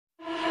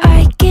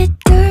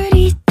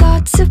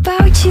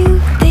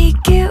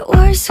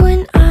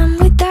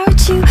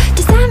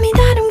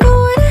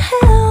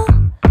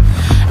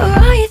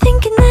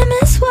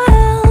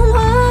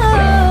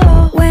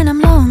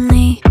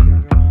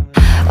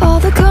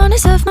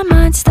corners of my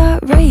mind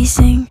start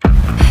racing,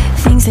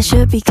 things that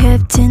should be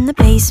kept in the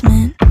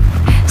basement.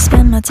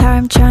 Spend my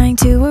time trying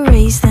to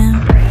erase them.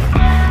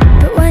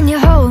 But when you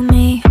hold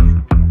me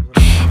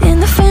in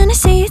the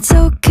fantasy, it's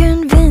so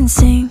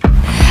convincing.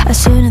 I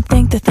shouldn't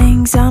think the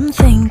things I'm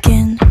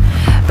thinking,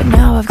 but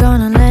now I've gone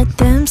and let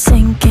them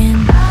sink in.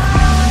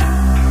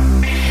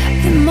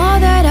 The more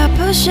that I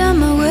push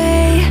them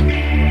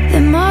away, the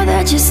more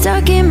that you're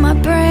stuck in my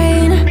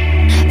brain,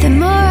 the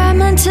more I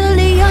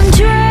mentally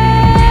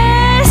undrained.